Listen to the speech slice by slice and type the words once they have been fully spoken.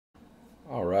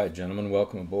All right, gentlemen,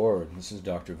 welcome aboard. This is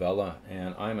Dr. Vella,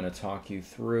 and I'm going to talk you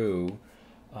through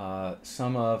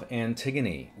some of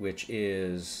Antigone, which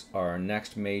is our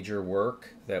next major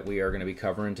work that we are going to be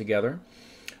covering together.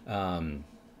 It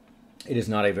is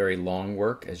not a very long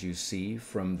work, as you see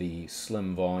from the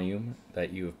slim volume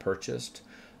that you have purchased.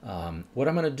 What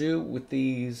I'm going to do with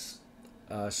these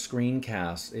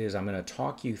screencasts is I'm going to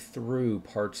talk you through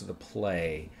parts of the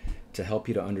play to help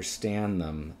you to understand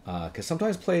them, because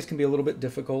sometimes plays can be a little bit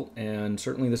difficult, and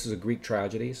certainly this is a Greek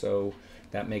tragedy, so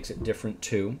that makes it different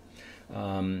too.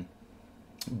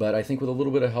 But I think with a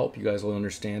little bit of help, you guys will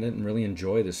understand it and really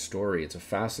enjoy this story. It's a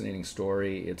fascinating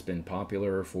story. It's been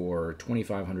popular for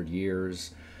 2,500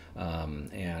 years,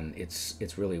 and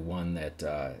it's really one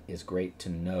that is great to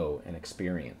know and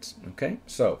experience. Okay,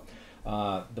 so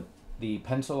the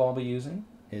pencil I'll be using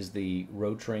is the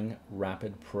Rotring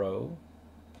Rapid Pro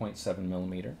 0.7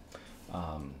 millimeter.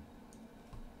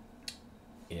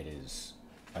 It is,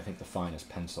 I think, the finest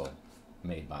pencil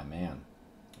made by man.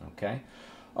 Okay.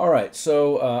 All right.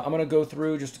 So I'm going to go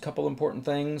through just a couple important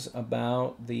things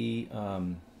about the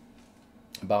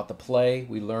play.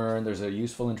 We learned there's a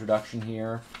useful introduction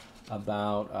here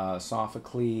about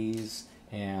Sophocles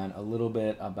and a little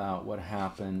bit about what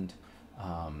happened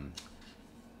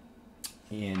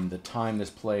in the time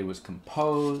this play was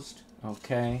composed.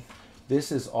 Okay.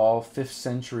 This is all 5th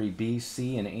century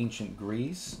BC in ancient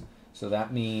Greece. So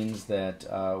that means that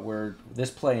this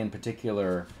play in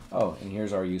particular, oh, and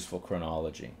here's our useful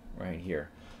chronology right here.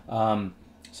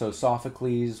 So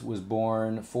Sophocles was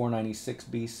born 496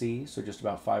 BC, so just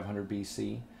about 500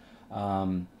 BC.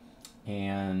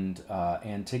 And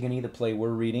Antigone, the play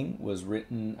we're reading, was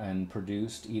written and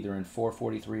produced either in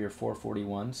 443 or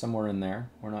 441, somewhere in there,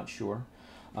 we're not sure.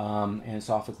 And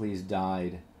Sophocles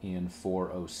died in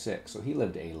 406. So he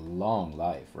lived a long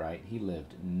life, right? He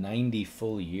lived 90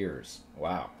 full years.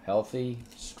 Wow. Healthy,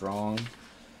 strong,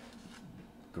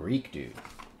 Greek dude.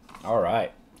 All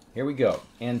right. Here we go.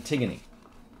 Antigone.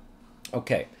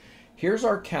 Okay. Here's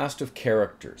our cast of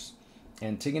characters.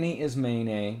 Antigone,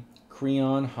 Ismene,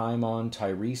 Creon, Haemon,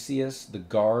 Tiresias, the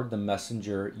guard, the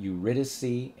messenger,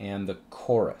 Eurydice, and the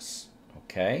chorus.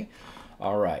 Okay?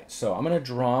 All right. So I'm going to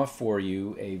draw for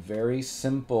you a very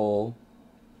simple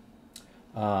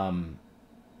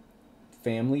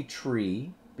family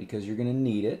tree, because you're going to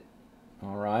need it.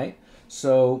 All right.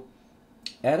 So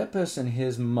Oedipus and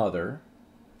his mother,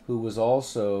 who was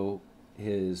also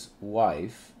his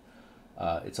wife,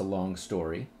 it's a long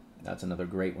story. That's another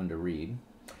great one to read.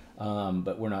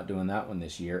 But we're not doing that one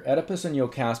this year. Oedipus and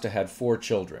Jocasta had 4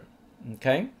 children.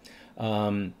 Okay.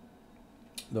 The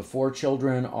 4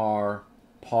 children are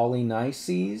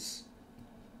Polynices,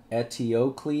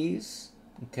 Eteocles.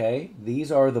 Okay,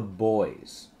 these are the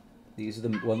boys. These are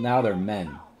the, well, now they're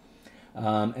men.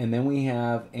 And then we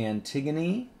have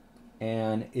Antigone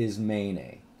and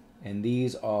Ismene. And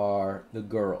these are the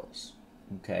girls.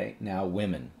 Okay, now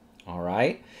women. All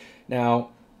right. Now,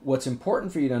 what's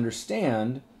important for you to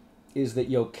understand is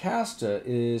that Jocasta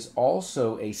is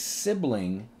also a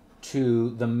sibling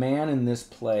to the man in this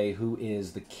play who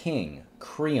is the king,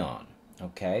 Creon.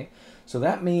 Okay, so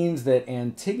that means that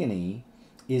Antigone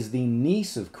is the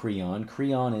niece of Creon.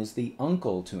 Creon is the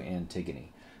uncle to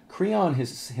Antigone. Creon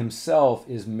himself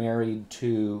is married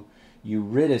to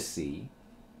Eurydice,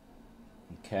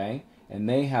 okay, and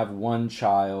they have one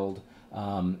child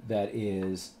that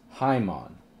is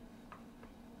Haemon.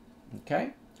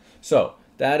 Okay, so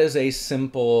that is a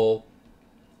simple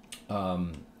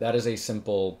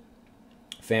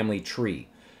family tree.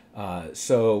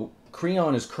 So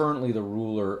Creon is currently the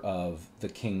ruler of the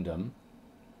kingdom.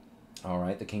 All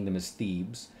right, the kingdom is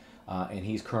Thebes, and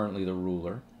he's currently the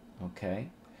ruler. Okay,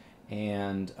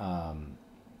 and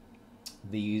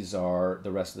these are,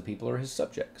 the rest of the people are his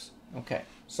subjects. Okay,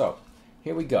 so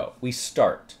here we go. We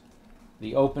start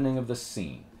the opening of the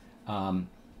scene.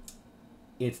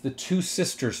 It's the 2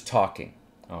 sisters talking.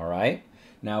 All right.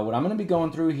 Now, what I'm going to be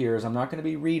going through here is I'm not going to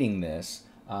be reading this,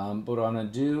 but what I'm going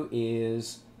to do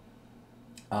is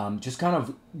just kind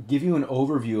of give you an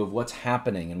overview of what's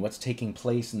happening and what's taking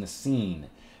place in the scene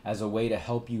as a way to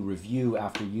help you review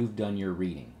after you've done your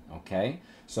reading. Okay?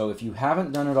 So if you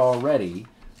haven't done it already,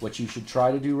 what you should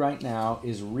try to do right now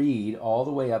is read all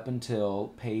the way up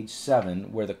until page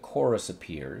 7 where the chorus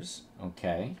appears.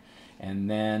 Okay? And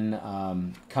then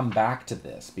come back to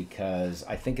this, because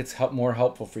I think it's more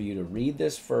helpful for you to read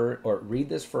this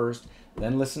first,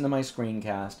 then listen to my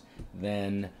screencast,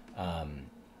 then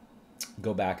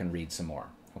go back and read some more.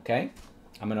 Okay?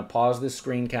 I'm going to pause this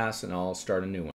screencast and I'll start a new one.